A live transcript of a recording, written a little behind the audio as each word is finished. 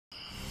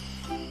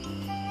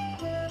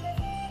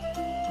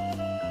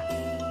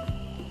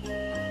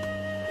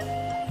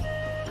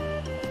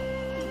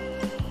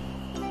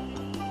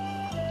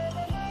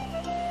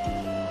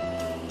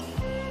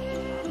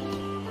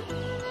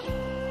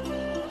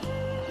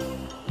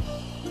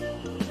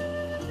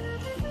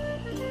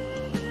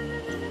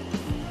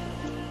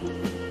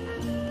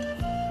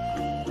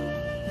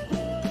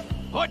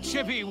What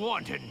you be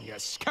wanting, you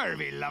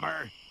scurvy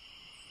lubber?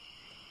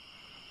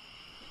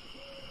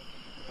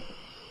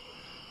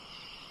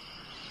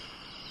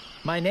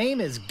 My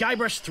name is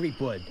Guybrush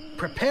Threepwood.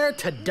 Prepare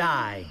to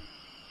die.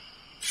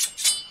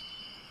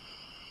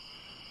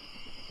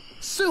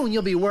 Soon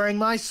you'll be wearing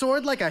my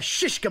sword like a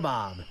shish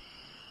kebab.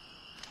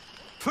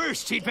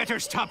 First, he'd better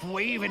stop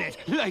waving it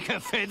like a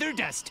feather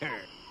duster.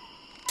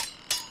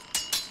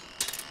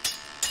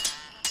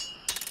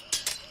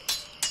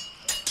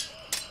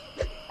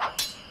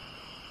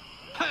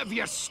 Have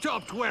you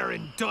stopped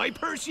wearing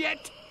diapers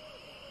yet?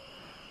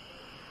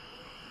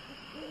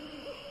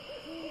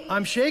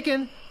 I'm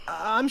shaking.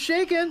 I'm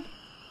shaking.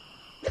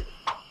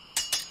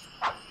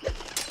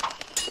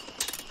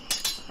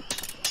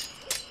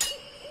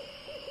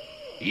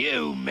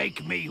 You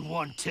make me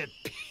want to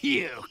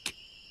puke.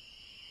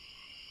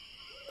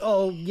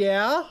 Oh,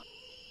 yeah?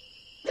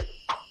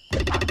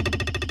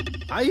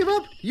 I give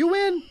up. You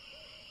win.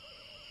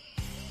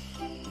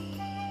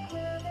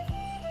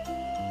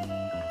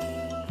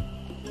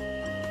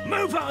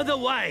 Move out of the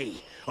way,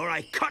 or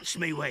I cuts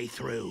me way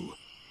through.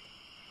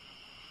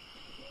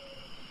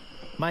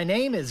 My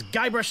name is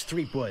Guybrush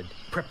Threepwood.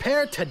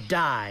 Prepare to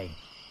die.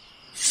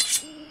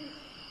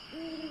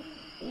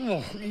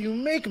 Oh, you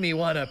make me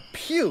want to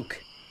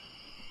puke.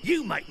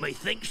 You make me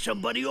think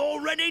somebody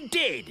already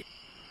did.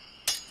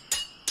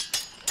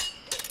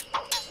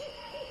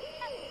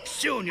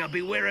 Soon you'll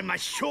be wearing my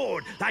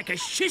sword like a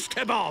shish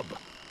kebab.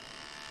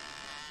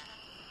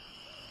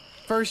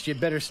 First, you'd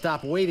better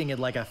stop waving it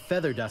like a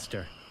feather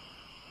duster.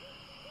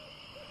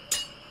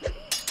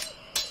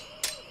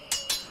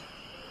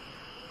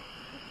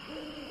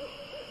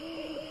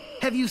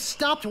 Have you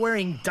stopped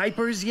wearing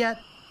diapers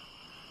yet?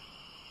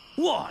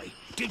 Why?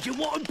 Did you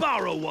want to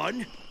borrow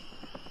one?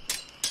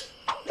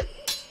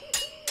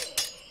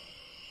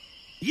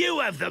 You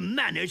have the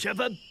manners of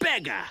a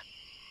beggar.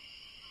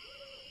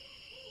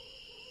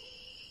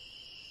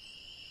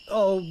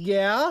 Oh,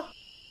 yeah?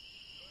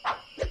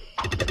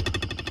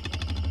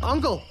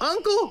 Uncle!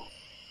 Uncle!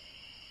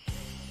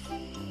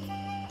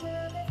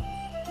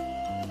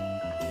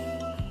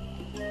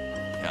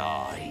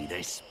 Aye,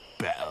 this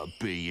better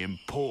be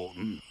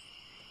important.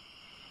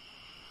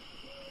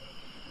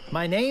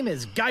 My name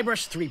is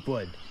Guybrush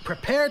Threepwood.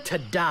 Prepare to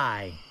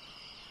die.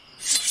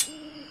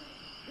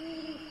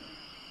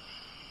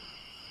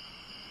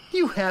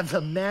 You have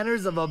the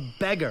manners of a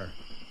beggar.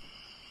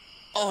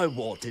 I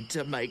wanted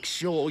to make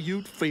sure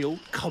you'd feel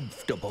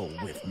comfortable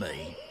with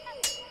me.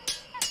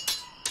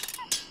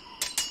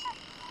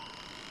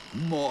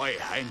 My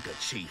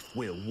handkerchief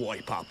will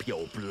wipe up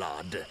your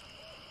blood.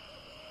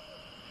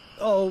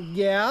 Oh,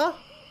 yeah?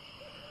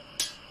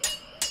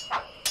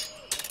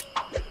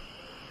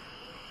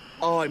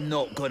 I'm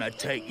not gonna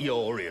take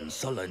your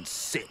insolence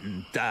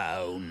sitting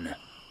down.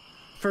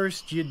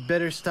 First, you'd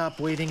better stop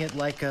waving it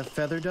like a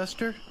feather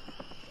duster.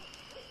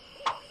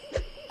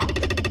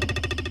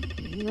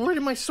 Where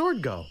did my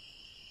sword go?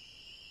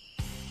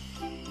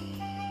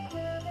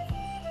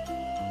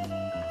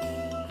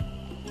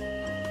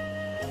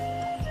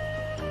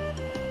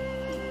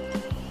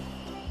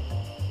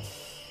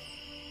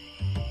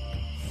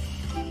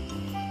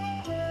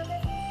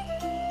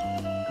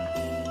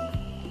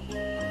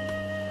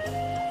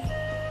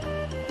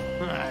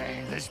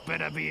 Aye, this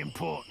better be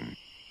important.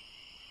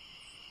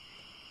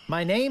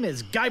 My name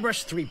is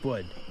Guybrush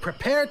Threepwood.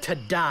 Prepare to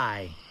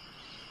die.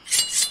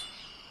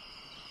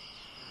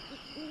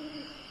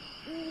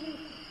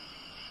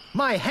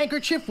 My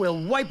handkerchief will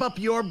wipe up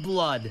your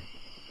blood.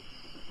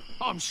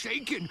 I'm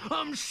shaking!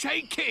 I'm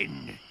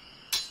shaking!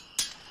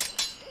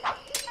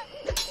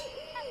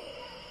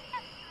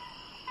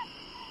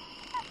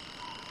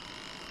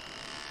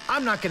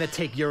 I'm not gonna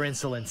take your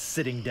insolence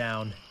sitting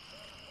down.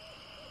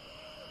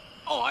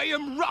 I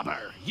am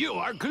rubber. You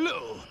are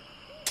glue.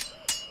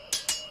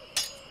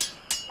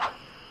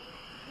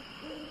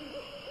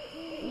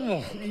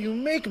 Oh, you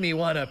make me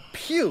want to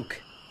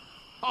puke.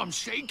 I'm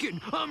shaking.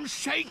 I'm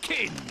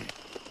shaking.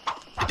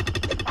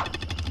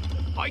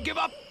 I give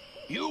up.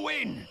 You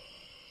win.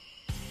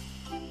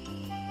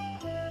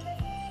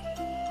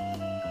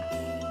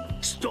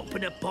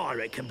 Stopping a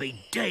pirate can be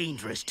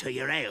dangerous to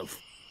your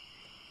health.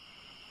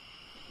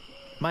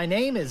 My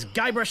name is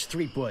Guybrush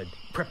Threepwood.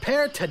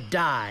 Prepare to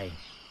die.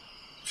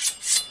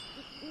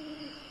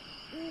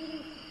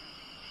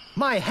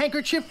 My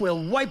handkerchief will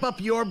wipe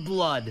up your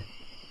blood.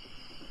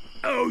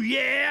 Oh,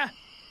 yeah?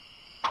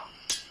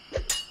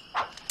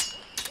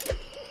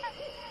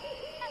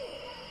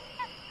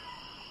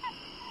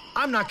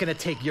 I'm not gonna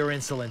take your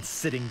insolence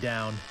sitting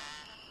down.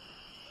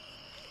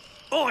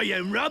 I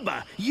am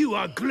rubber. You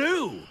are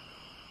glue.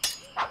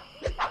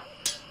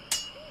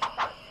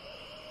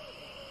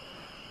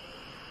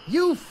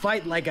 You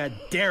fight like a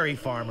dairy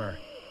farmer.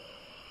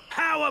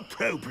 How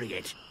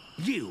appropriate.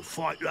 You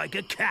fight like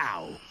a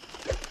cow.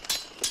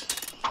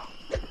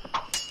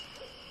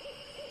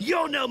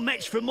 You're no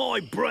match for my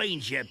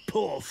brains, you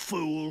poor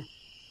fool.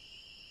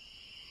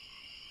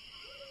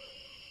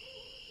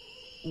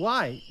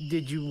 Why?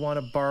 Did you want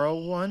to borrow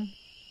one?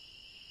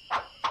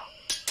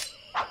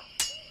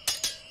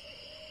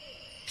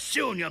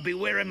 Soon you'll be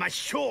wearing my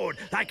sword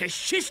like a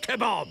shish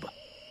kebab.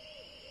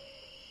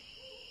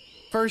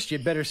 First,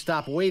 you'd better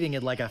stop waving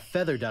it like a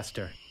feather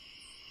duster.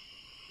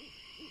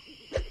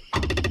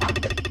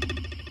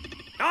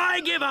 I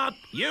give up.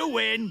 You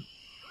win.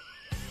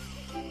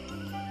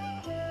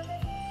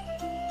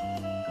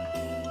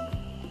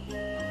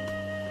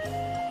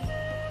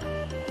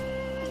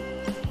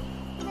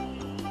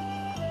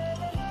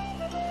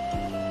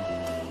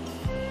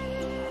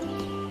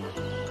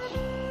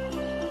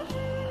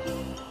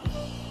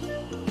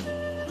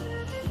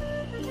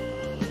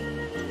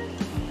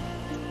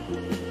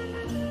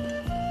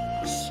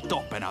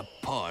 Stopping a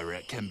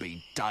pirate can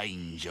be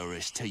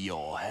dangerous to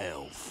your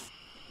health.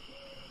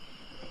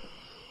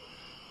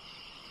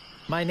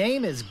 My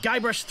name is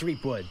Guybrush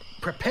Threepwood.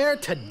 Prepare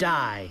to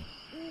die.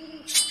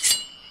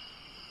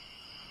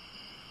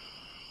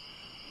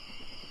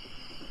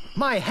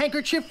 My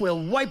handkerchief will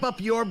wipe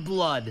up your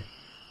blood.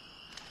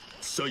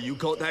 So you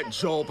got that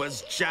job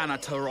as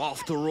janitor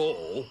after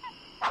all?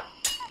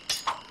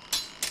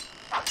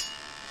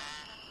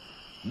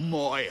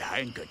 My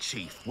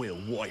handkerchief will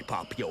wipe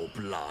up your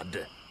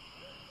blood.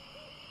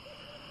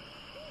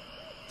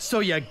 So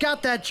you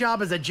got that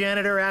job as a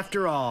janitor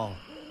after all.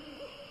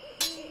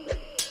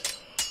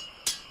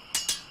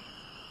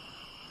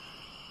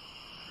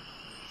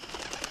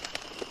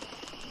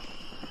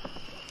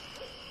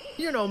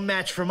 You're no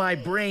match for my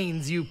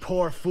brains, you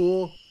poor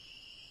fool.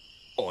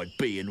 I'd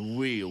be in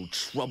real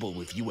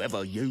trouble if you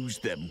ever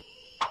used them.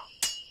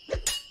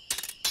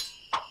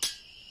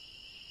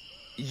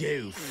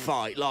 You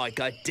fight like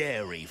a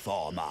dairy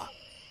farmer.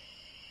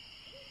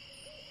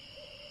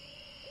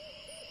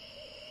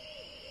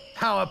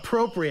 How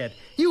appropriate.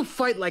 You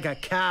fight like a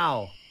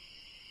cow.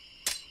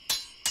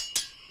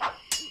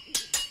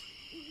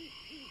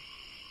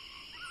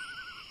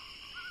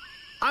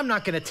 I'm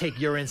not gonna take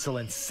your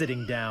insolence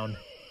sitting down.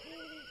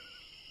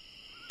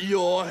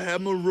 Your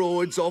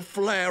hemorrhoids are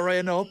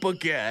flaring up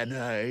again,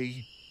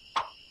 eh?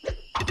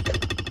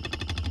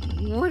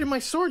 Where did my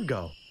sword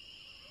go?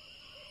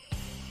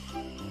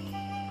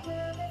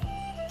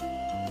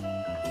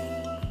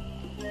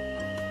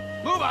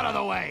 Move out of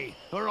the way,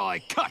 or I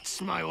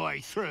cuts my way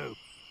through.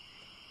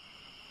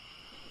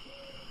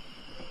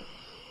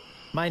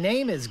 My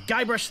name is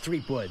Guybrush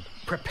Threepwood.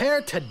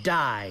 Prepare to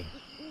die.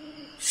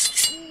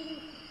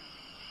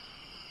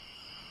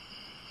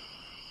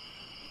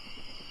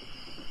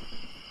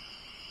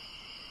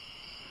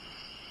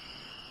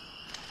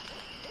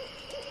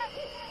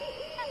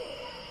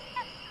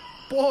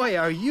 Boy,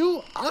 are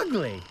you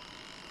ugly.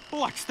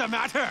 What's the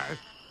matter?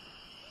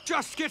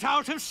 Just get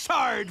out of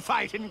sword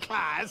fighting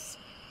class.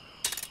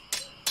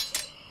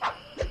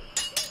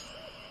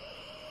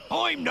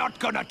 I'm not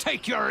gonna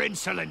take your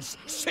insolence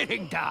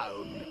sitting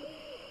down.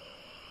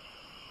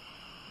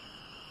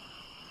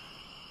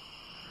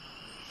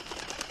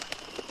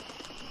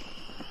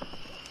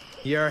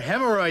 Your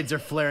hemorrhoids are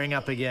flaring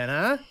up again,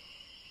 huh?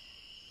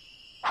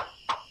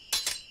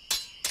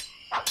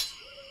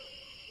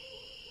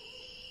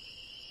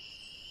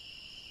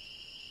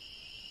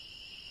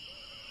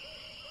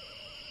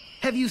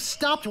 Have you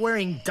stopped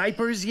wearing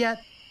diapers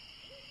yet?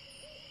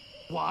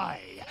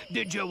 Why?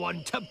 Did you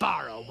want to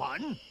borrow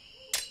one?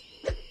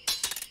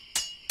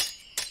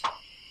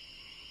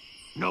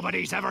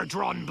 Nobody's ever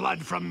drawn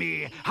blood from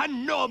me,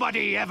 and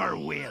nobody ever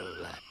will.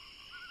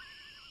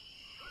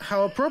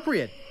 How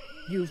appropriate.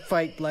 You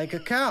fight like a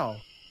cow.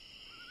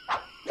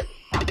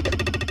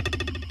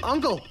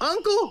 Uncle!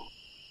 Uncle!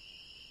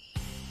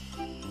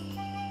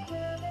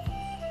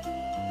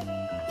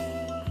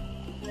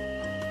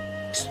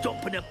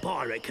 Stopping a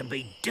pirate can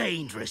be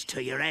dangerous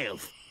to your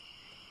health.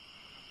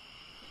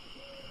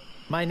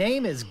 My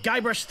name is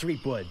Guybrush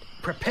Threepwood.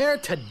 Prepare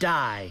to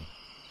die.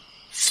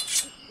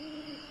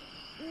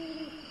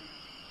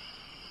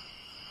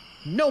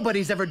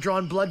 Nobody's ever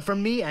drawn blood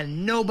from me,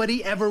 and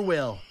nobody ever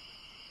will.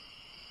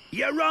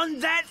 You run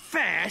that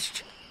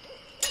fast?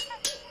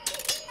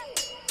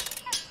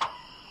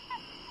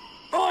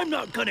 I'm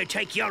not gonna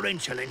take your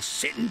insolence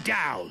sitting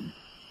down.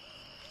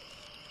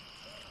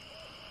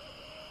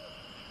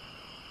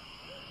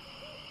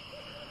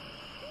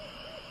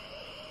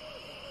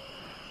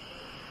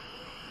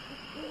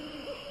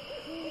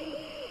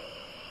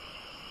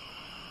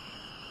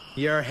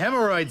 Your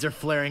hemorrhoids are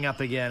flaring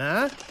up again,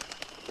 huh?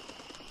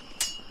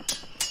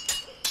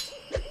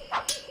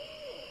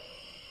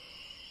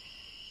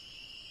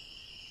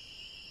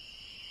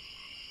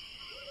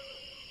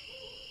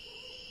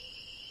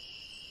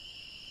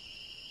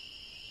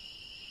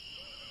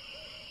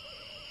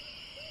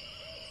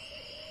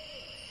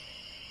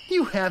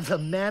 You have the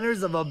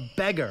manners of a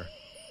beggar.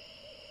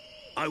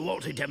 I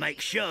wanted to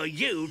make sure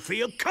you'd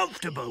feel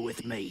comfortable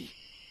with me.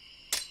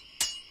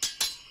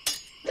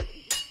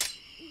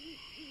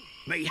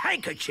 Me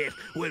handkerchief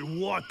will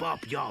wipe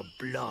up your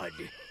blood.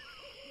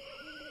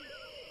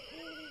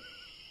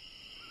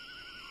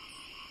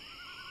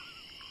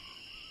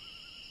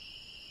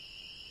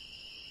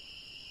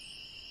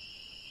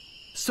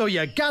 So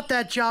you got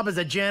that job as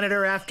a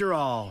janitor after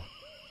all.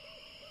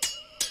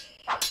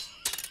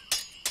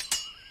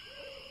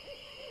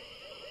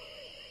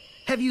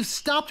 Have you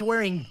stopped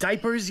wearing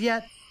diapers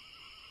yet?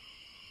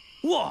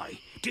 Why?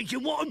 Did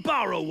you want to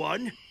borrow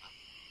one?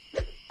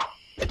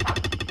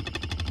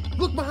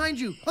 Look behind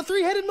you! A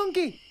three-headed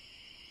monkey!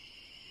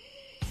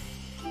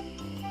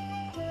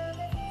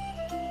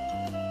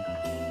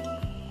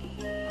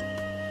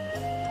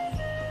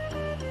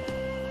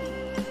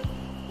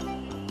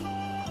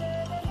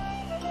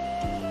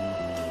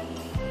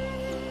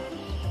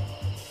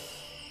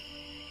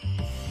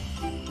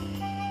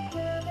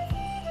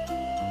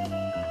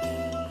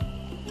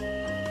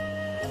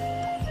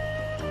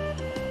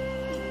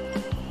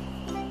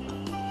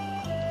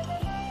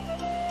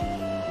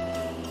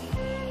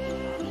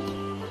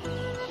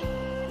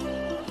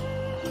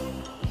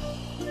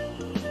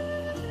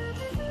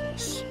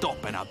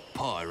 Stopping a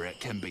pirate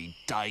can be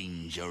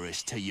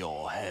dangerous to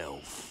your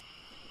health.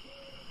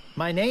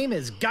 My name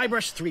is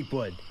Guybrush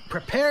Threepwood.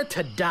 Prepare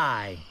to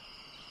die.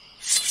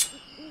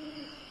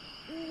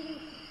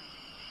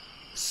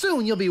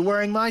 Soon you'll be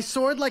wearing my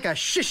sword like a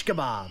shish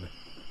kebab.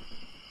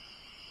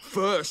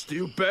 First,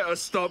 you better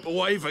stop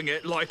waving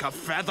it like a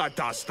feather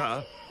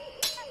duster.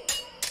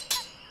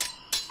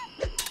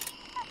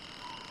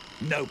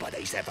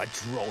 Nobody's ever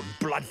drawn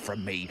blood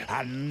from me,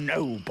 and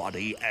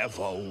nobody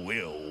ever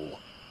will.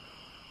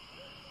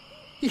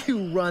 You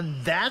run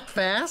that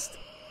fast?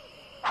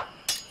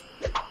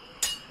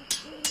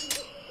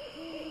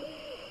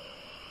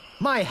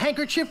 My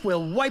handkerchief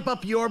will wipe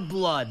up your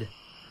blood.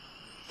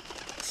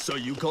 So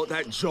you got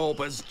that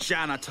job as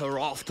janitor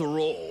after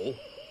all?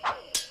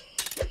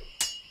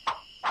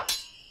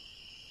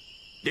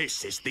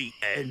 This is the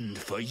end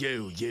for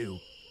you, you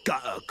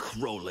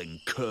gutter-crawling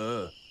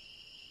cur.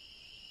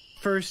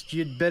 First,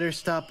 you'd better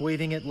stop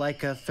waving it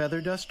like a feather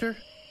duster.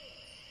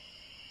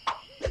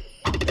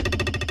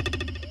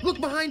 Look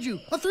behind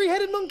you! A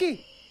three-headed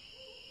monkey!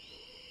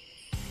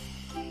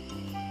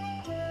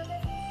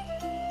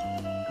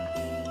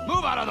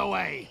 Move out of the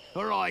way,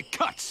 or I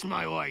cuts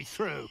my way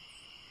through.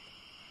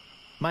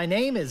 My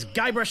name is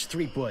Guybrush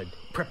Threepwood.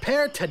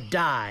 Prepare to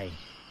die.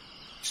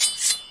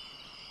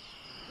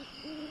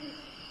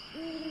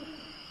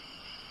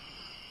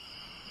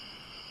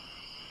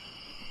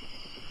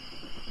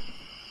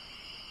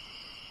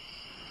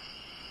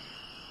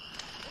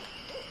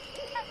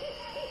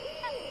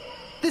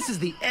 This is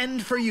the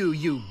end for you,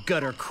 you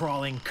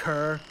gutter-crawling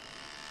cur.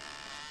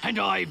 And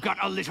I've got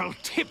a little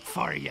tip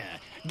for you.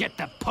 Get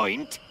the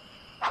point?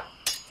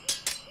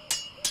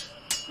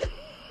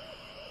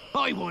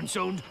 I once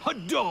owned a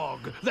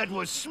dog that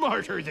was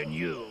smarter than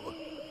you.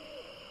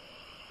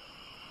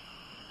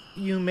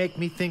 You make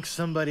me think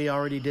somebody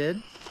already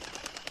did.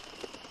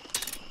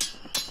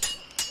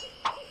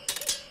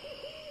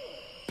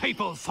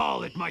 People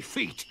fall at my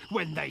feet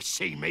when they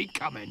see me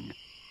coming.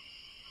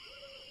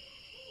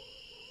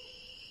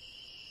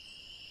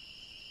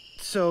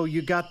 So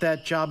you got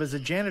that job as a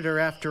janitor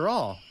after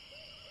all.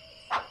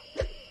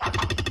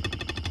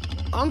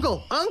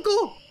 Uncle!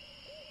 Uncle!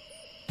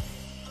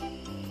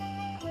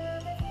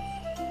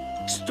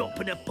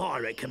 Stopping a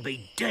pirate can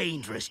be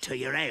dangerous to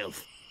your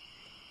health.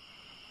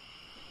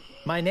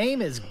 My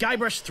name is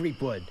Guybrush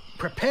Threepwood.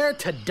 Prepare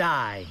to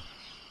die.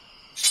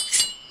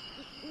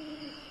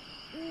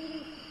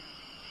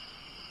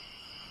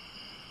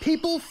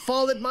 People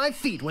fall at my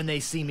feet when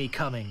they see me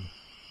coming.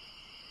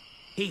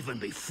 Even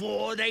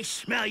before they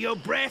smell your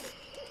breath?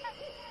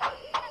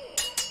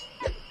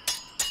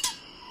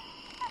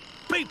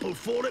 People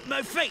fall at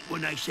my feet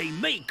when they see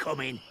me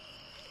coming.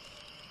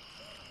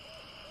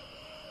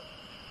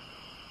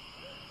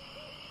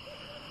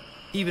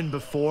 Even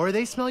before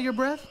they smell your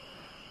breath?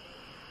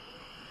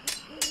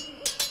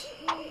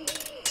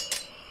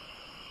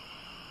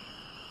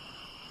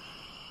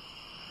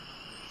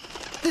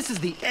 This is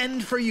the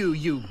end for you,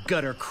 you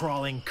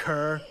gutter-crawling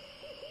cur.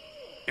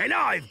 And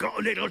I've got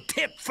a little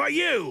tip for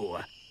you.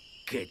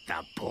 Get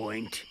the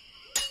point?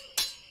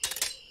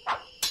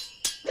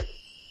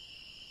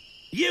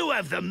 You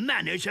have the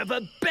manners of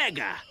a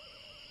beggar.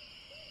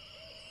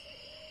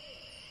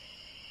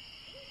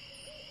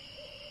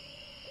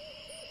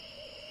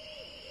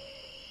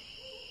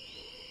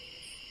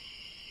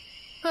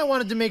 I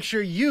wanted to make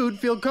sure you'd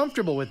feel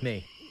comfortable with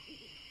me.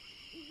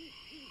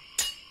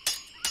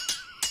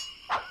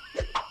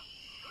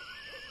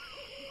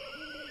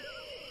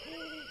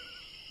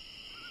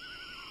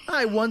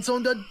 I once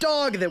owned a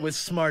dog that was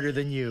smarter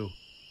than you.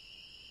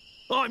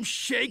 I'm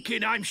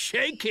shaking, I'm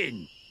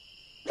shaking.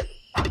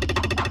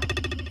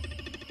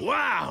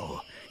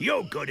 Wow,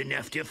 you're good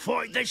enough to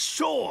fight the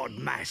sword,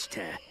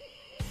 master.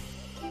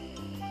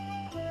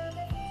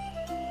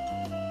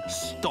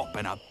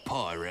 Stopping a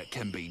pirate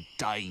can be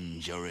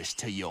dangerous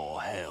to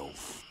your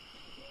health.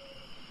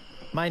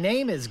 My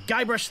name is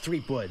Guybrush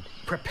Threepwood.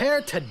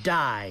 Prepare to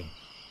die.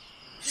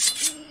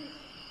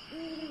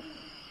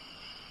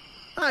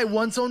 I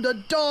once owned a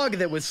dog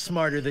that was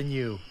smarter than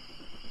you.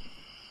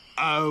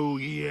 Oh,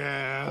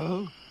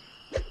 yeah?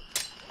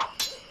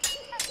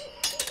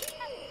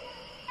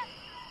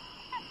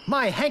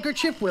 My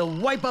handkerchief will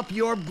wipe up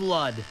your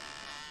blood.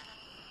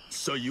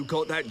 So you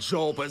got that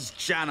job as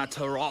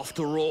janitor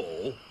after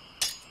all?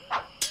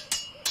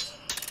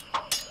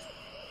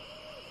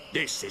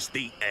 This is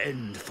the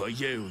end for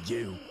you,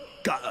 you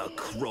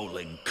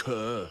gutter-crawling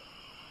cur.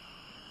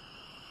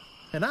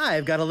 And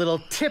I've got a little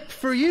tip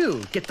for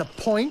you. Get the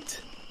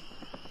point?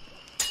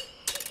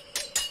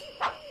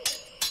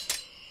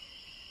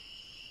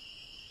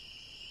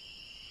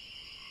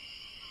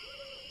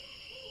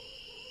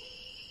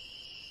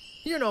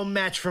 You're no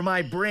match for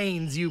my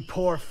brains, you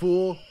poor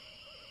fool.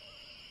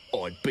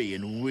 I'd be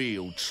in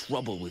real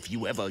trouble if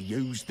you ever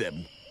used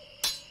them.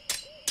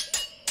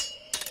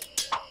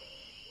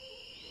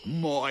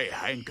 My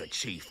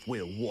handkerchief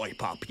will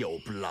wipe up your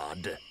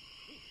blood.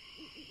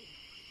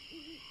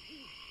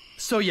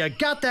 So you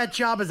got that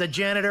job as a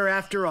janitor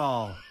after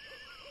all.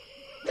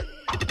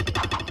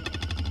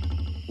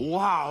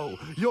 Wow,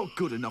 you're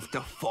good enough to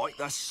fight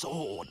the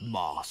sword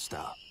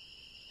master.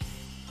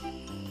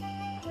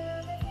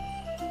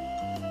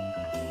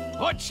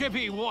 What you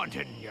be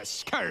wanting, you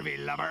scurvy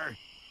lubber?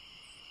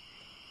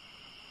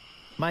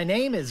 My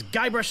name is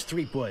Guybrush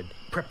Threepwood.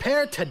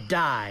 Prepare to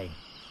die.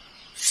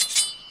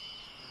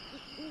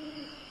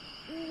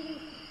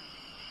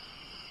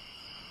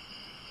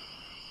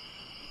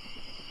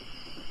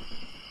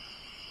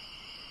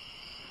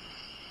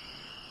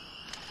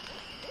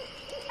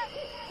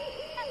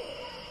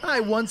 I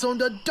once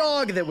owned a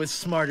dog that was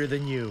smarter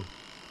than you.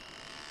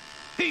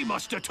 He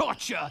must have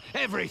taught you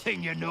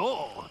everything you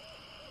know.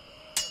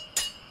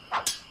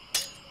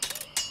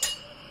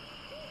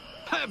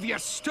 Have you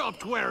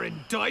stopped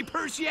wearing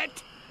diapers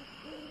yet?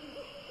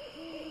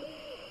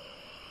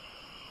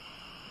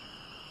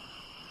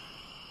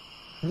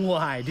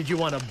 Why, did you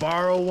want to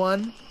borrow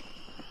one?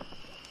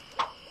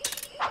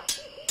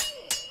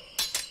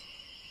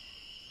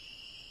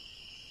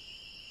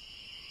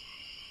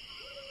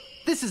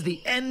 This is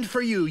the end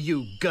for you,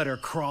 you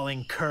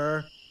gutter-crawling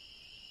cur.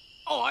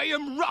 I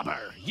am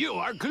rubber, you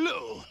are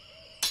glue.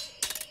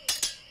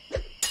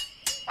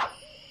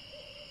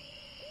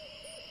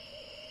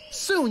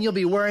 Soon you'll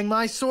be wearing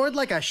my sword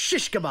like a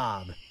shish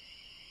kebab.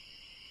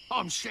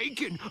 I'm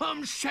shaking,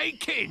 I'm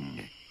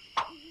shaking.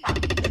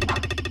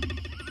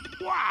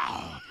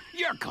 Wow,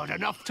 you're good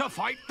enough to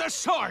fight the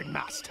sword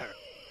master.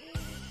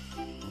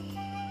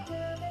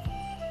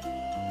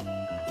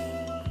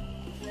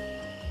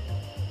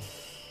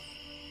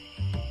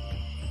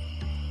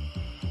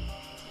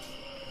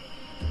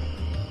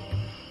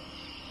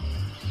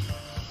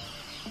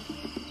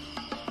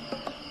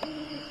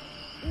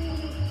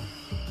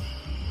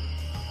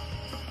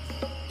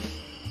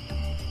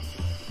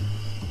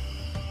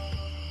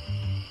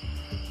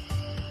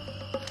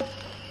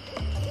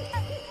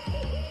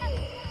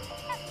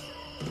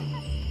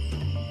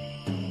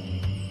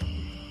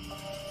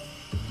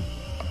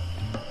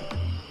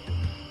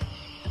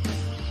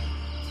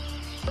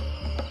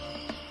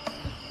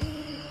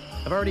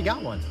 I've already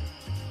got one.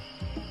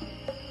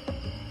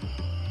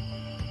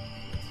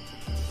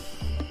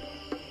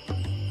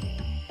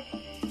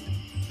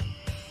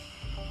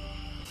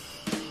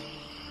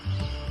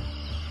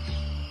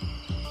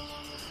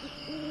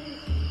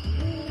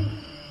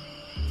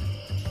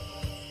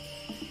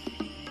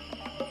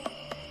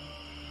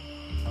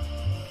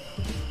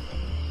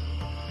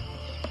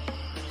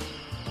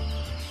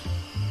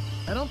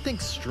 I don't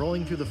think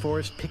strolling through the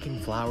forest picking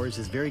flowers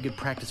is very good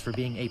practice for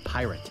being a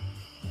pirate.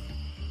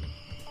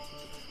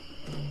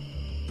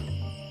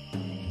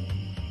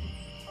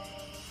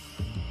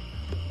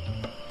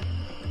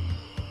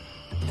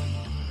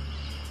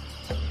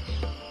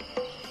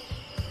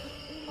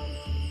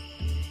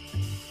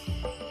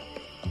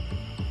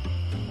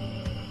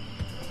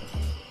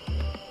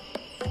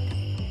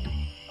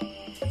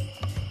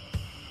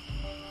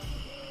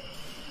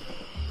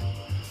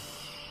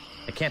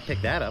 I can't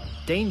pick that up.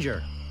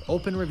 Danger.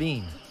 Open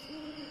ravine.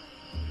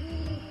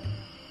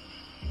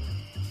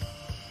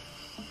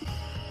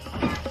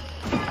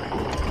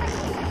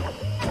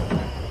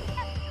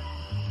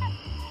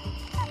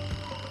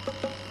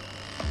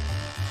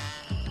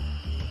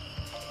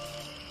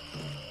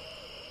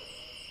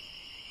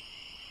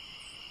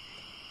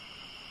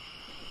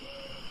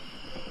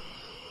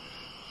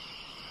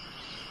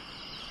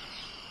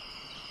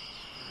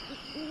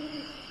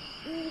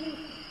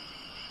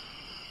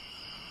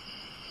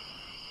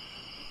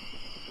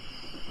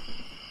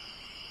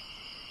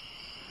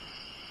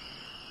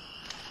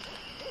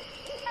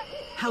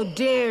 How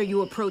dare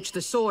you approach the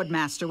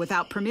Swordmaster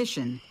without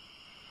permission?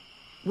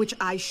 Which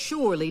I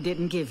surely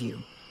didn't give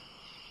you.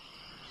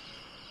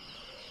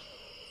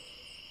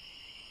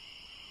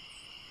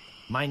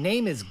 My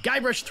name is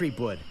Guybrush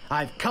Threepwood.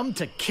 I've come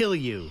to kill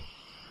you.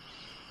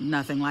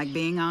 Nothing like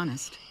being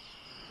honest.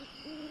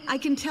 I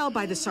can tell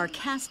by the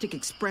sarcastic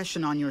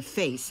expression on your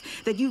face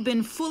that you've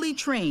been fully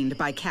trained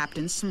by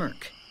Captain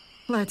Smirk.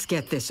 Let's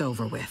get this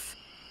over with.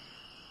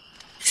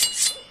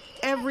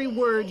 Every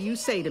word you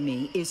say to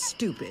me is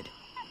stupid.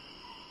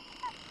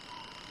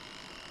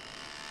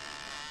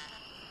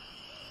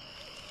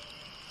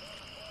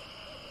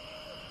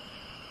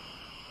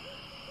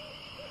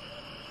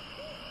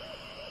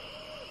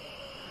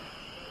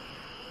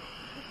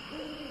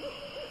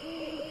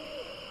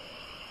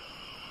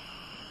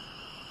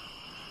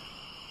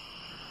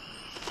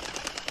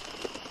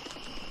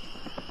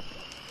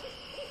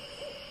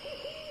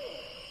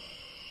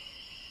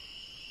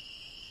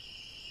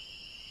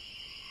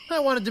 I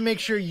wanted to make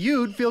sure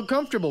you'd feel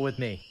comfortable with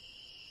me.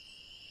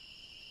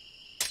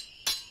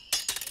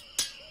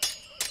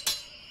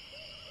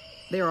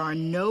 There are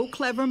no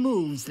clever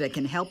moves that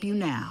can help you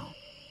now.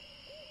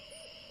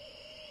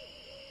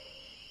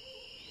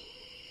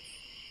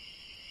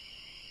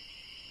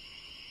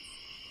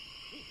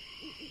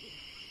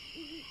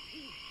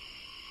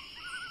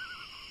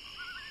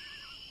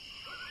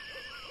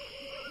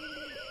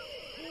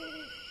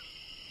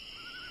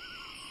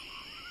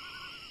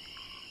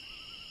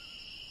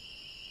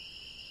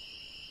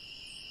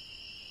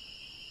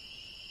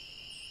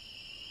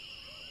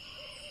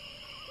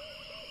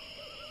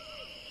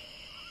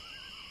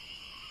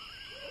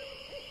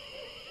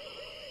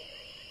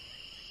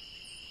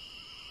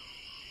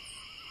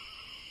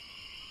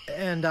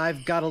 And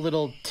I've got a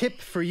little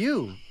tip for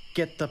you.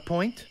 Get the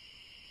point?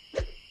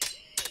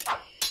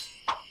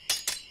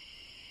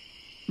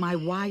 My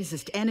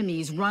wisest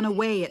enemies run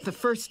away at the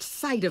first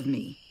sight of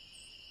me.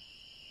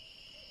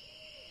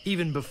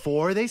 Even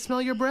before they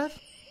smell your breath?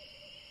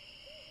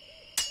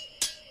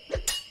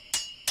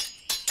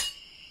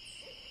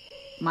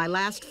 My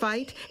last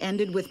fight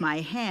ended with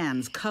my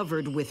hands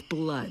covered with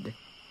blood.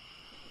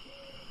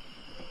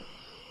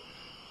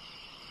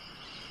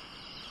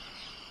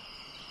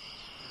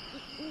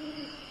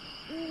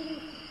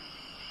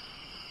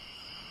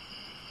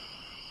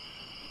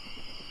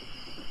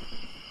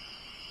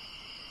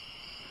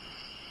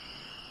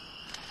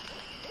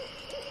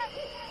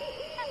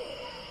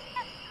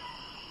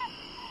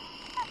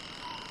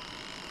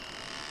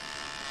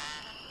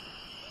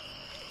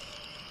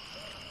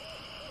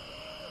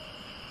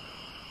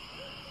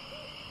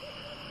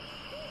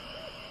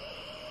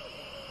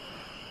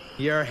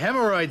 Your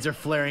hemorrhoids are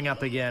flaring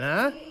up again,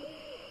 huh?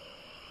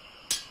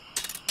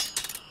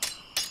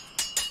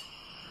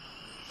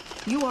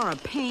 You are a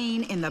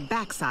pain in the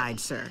backside,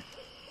 sir.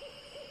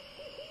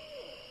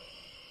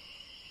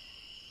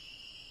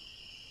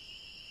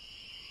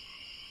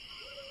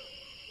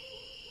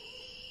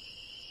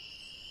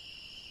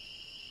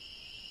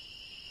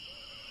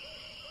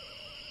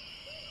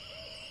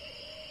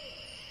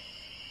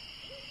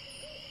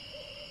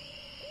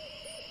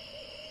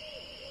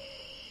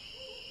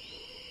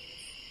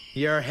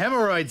 Your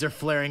hemorrhoids are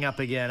flaring up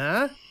again,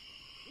 huh?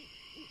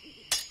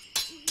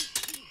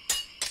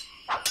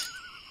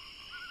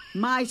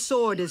 My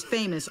sword is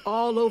famous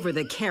all over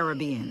the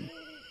Caribbean.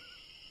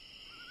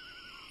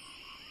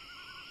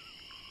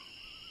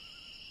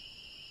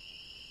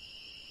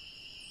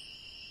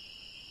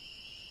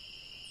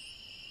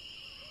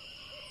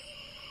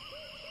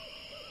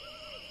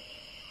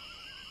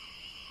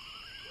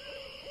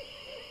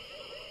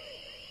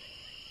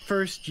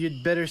 First,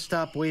 you'd better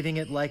stop waving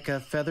it like a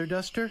feather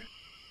duster.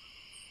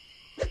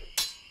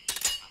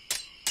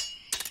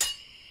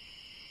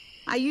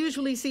 I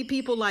usually see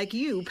people like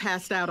you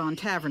passed out on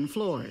tavern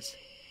floors.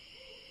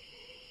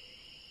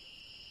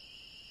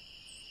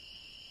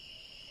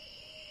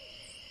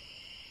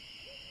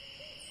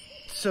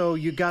 So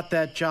you got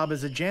that job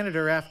as a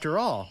janitor after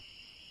all.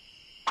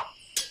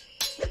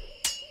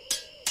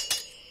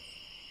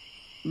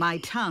 My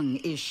tongue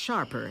is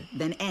sharper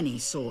than any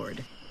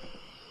sword.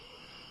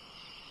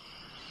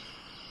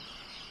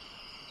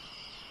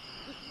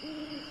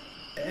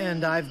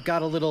 And I've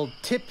got a little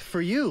tip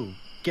for you.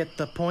 Get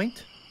the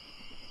point?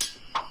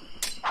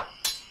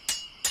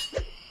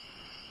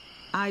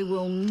 I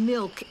will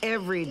milk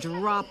every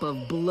drop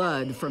of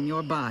blood from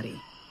your body.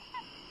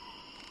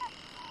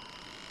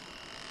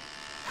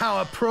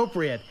 How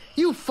appropriate.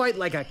 You fight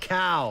like a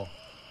cow.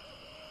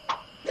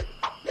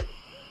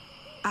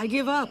 I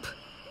give up.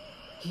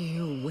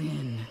 You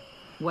win.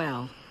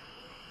 Well,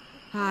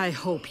 I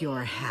hope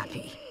you're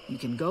happy. You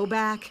can go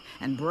back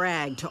and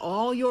brag to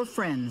all your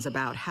friends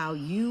about how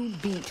you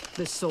beat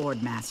the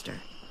Swordmaster.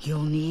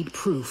 You'll need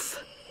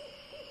proof.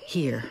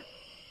 Here,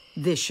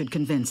 this should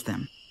convince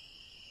them.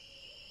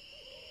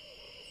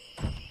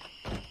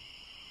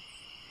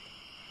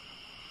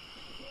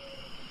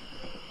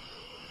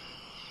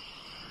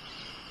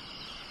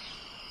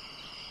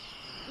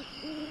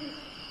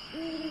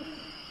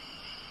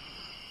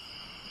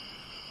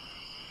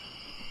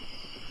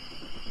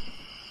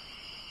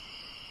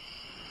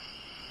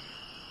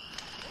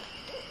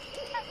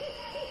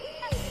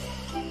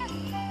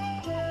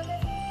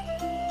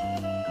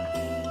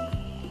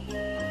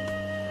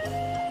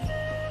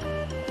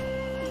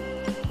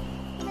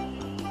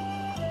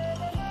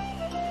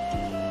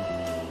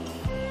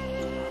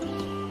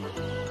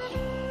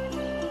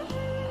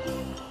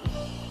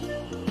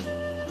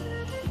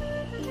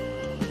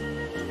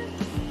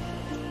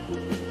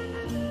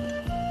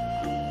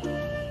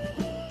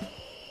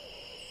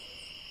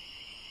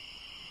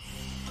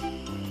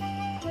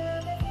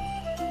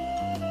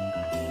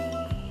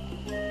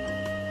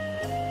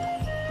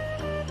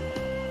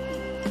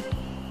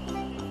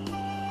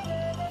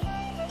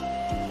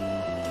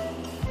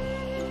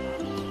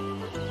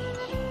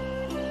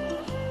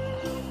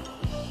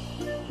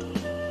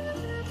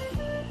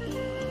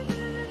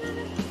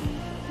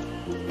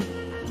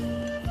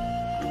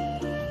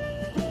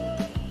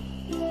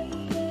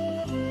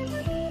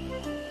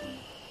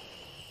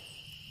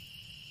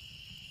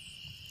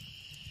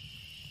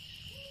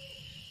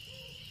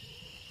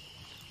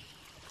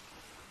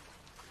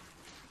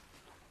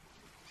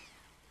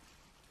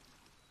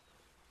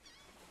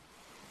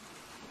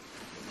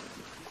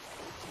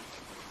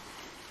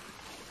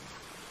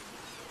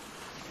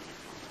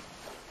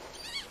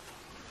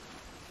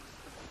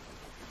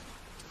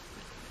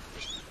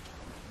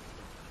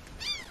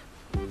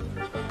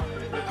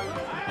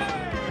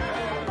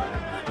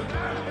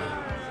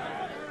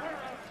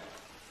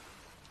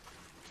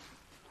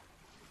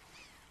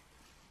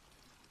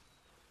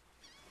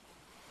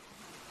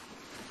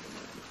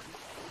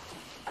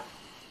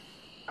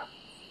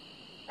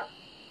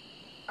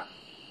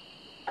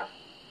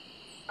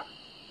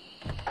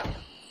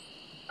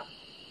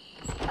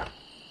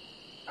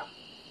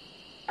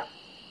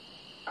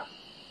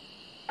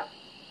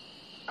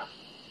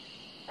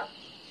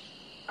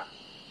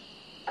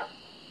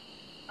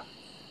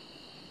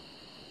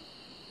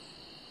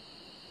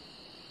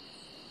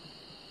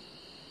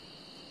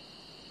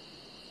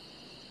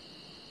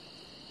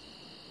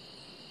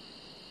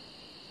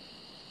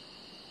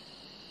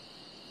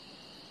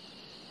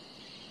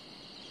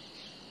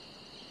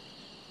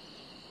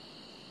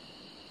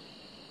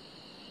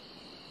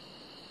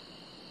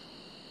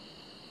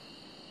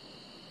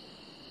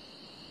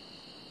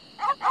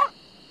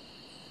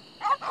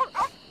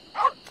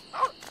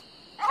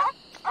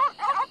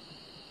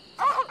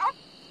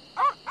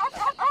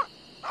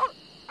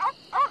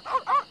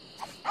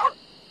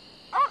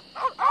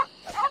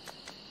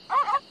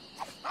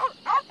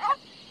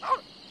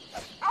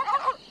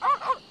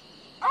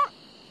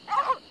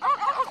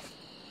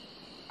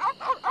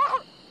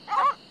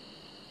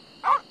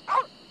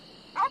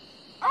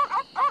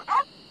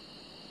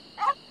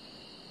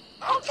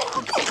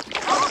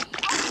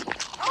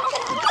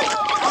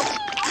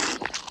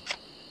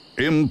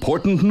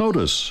 Important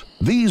notice.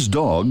 These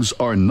dogs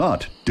are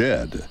not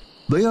dead.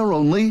 They are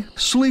only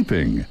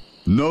sleeping.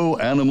 No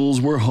animals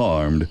were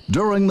harmed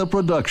during the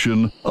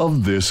production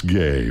of this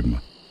game.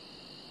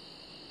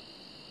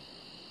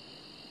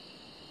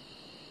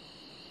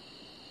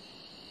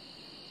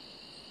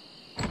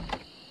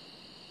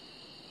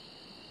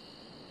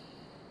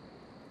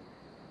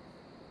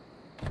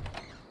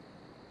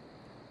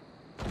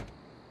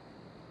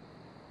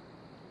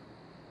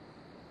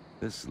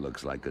 This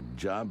looks like a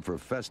job for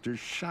Fester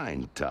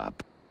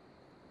Shinetop.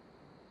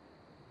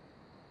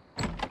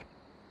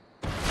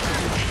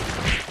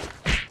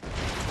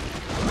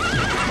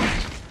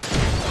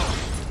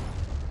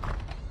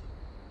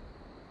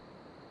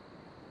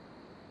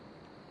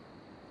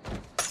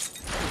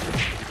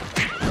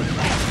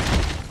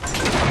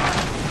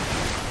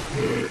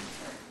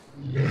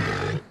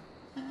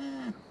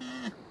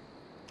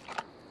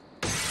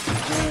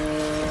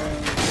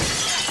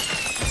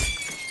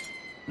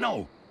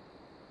 No!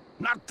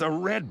 Not the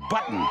red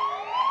button!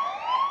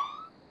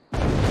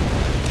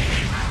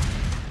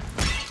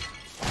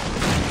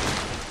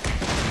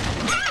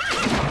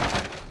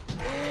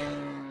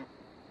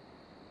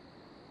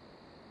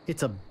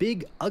 It's a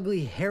big,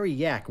 ugly, hairy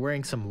yak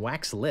wearing some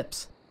wax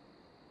lips.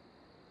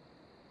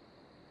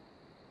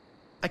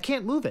 I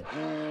can't move it.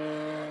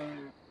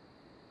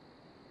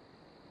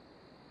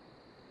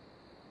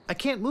 I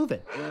can't move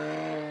it.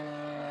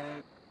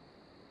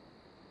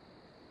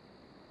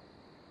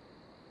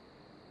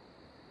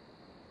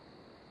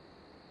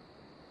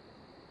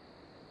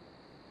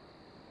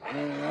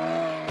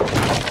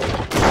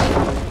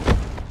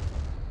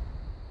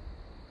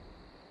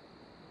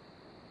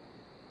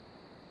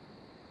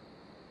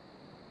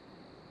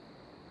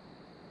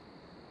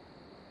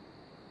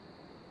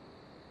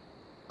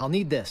 I'll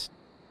need this.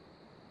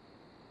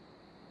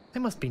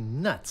 They must be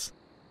nuts.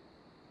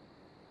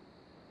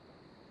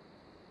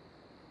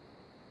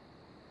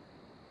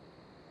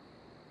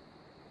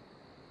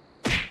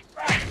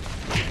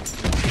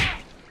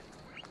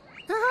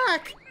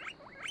 Heck!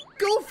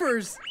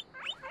 Gophers!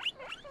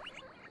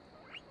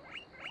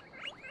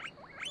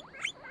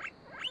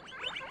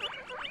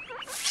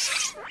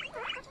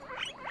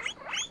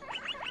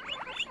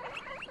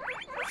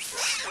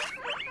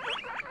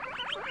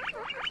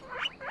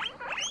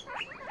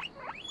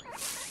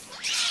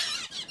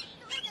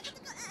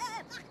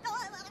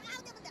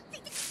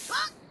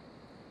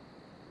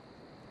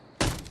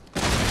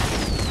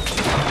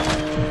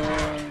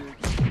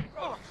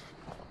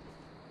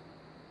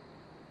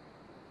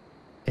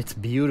 It's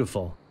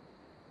beautiful.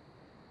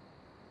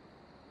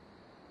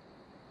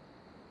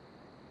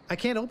 I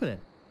can't open it.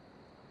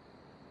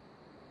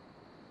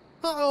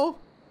 Uh-oh.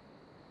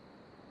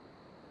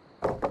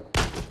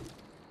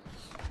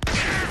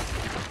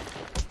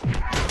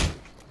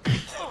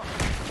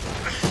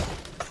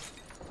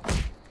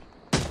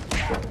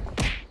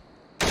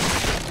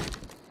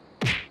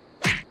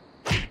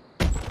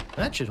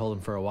 That should hold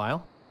him for a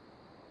while.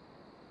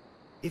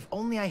 If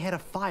only I had a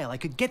file, I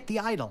could get the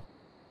idol.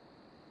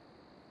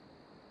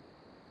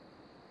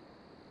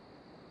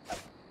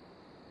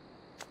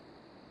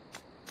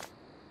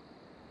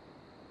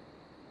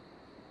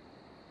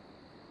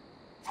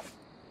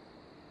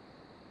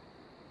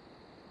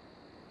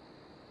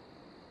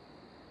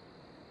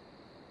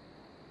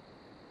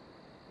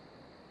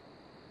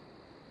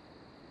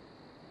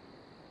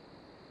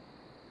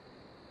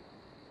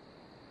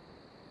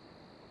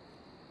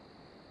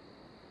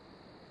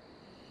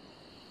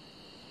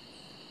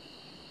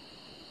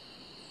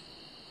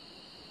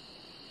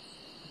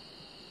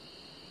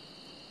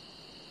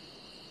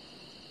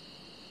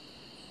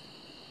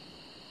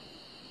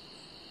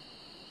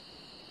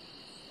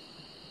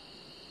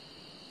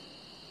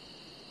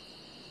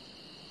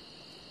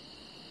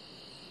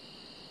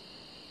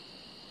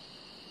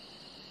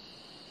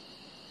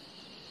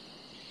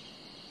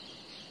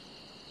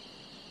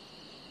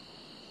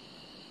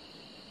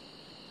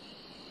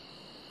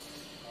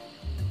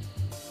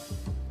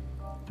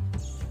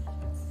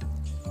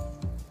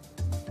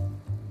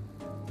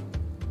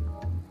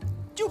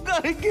 You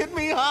gotta get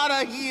me out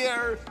of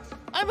here!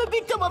 I'm a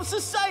victim of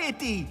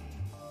society!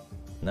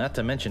 Not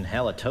to mention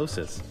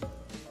halitosis.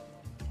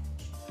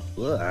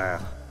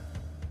 Ugh.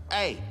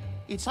 Hey,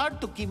 it's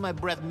hard to keep my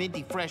breath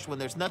minty fresh when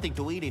there's nothing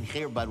to eat in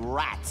here but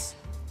rats.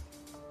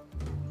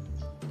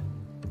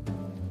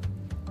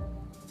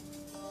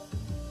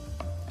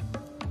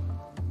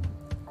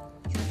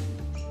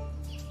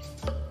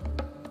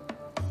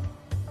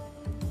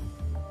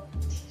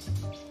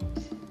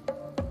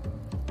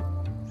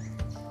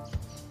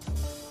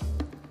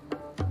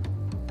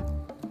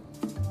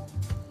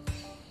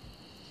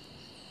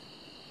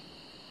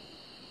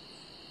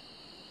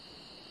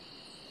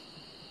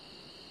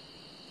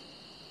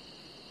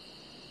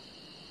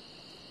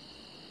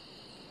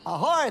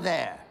 Ahoy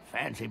there,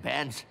 fancy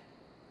pants.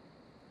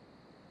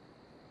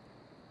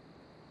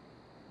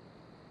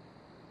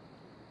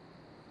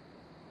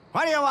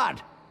 What do you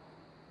want?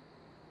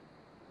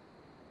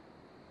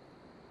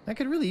 I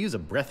could really use a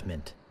breath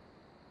mint.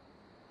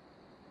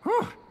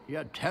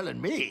 You're telling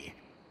me.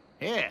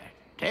 Here,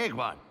 take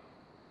one.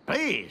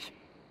 Please.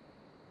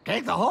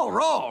 Take the whole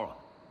roll.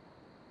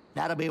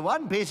 That'll be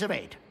 1 piece of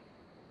 8.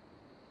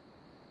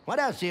 What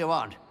else do you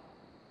want?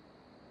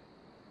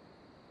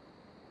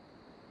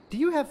 Do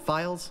you have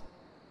files?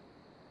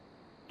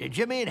 Did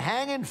you mean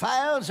hanging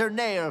files or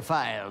nail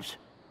files?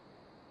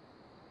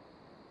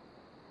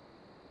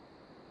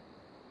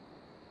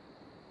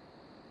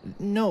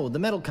 No, the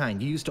metal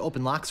kind you used to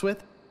open locks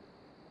with?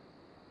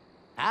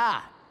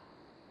 Ah.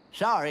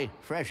 Sorry,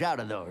 fresh out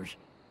of those.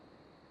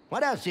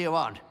 What else do you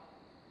want?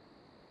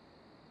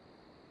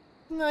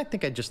 I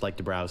think I'd just like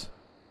to browse.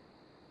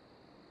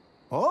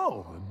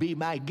 Oh, be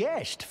my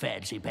guest,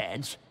 Fancy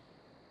Pants.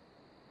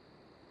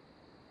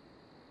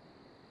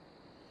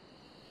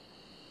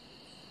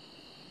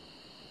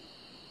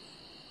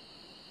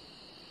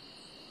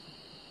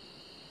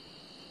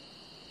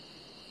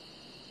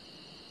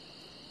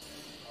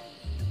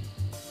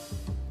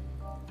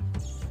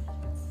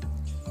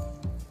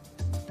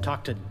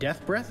 Talk to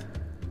Death Breath?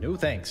 No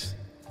thanks.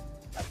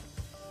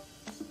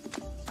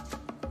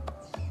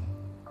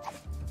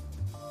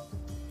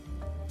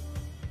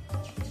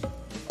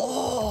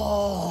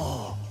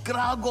 Oh,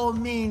 Grago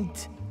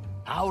mint.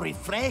 How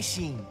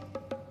refreshing.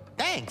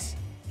 Thanks.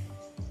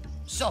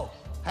 So,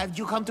 have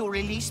you come to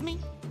release me?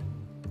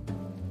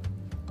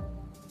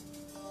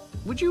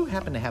 Would you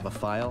happen to have a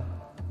file?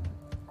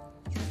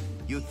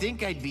 You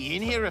think I'd be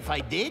in here if I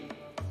did?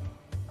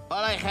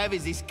 All I have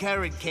is this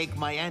carrot cake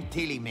my Aunt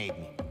Tilly made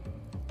me.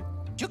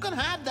 You can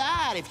have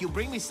that if you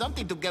bring me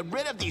something to get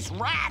rid of these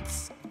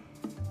rats.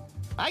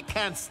 I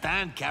can't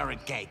stand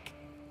carrot cake.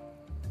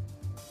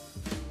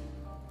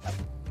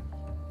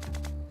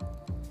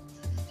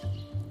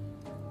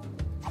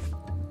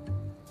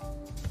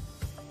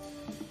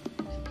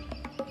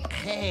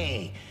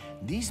 Hey,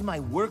 this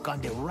might work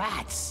on the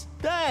rats.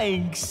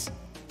 Thanks.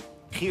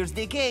 Here's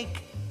the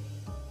cake.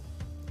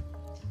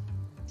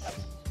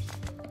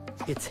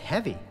 It's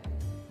heavy.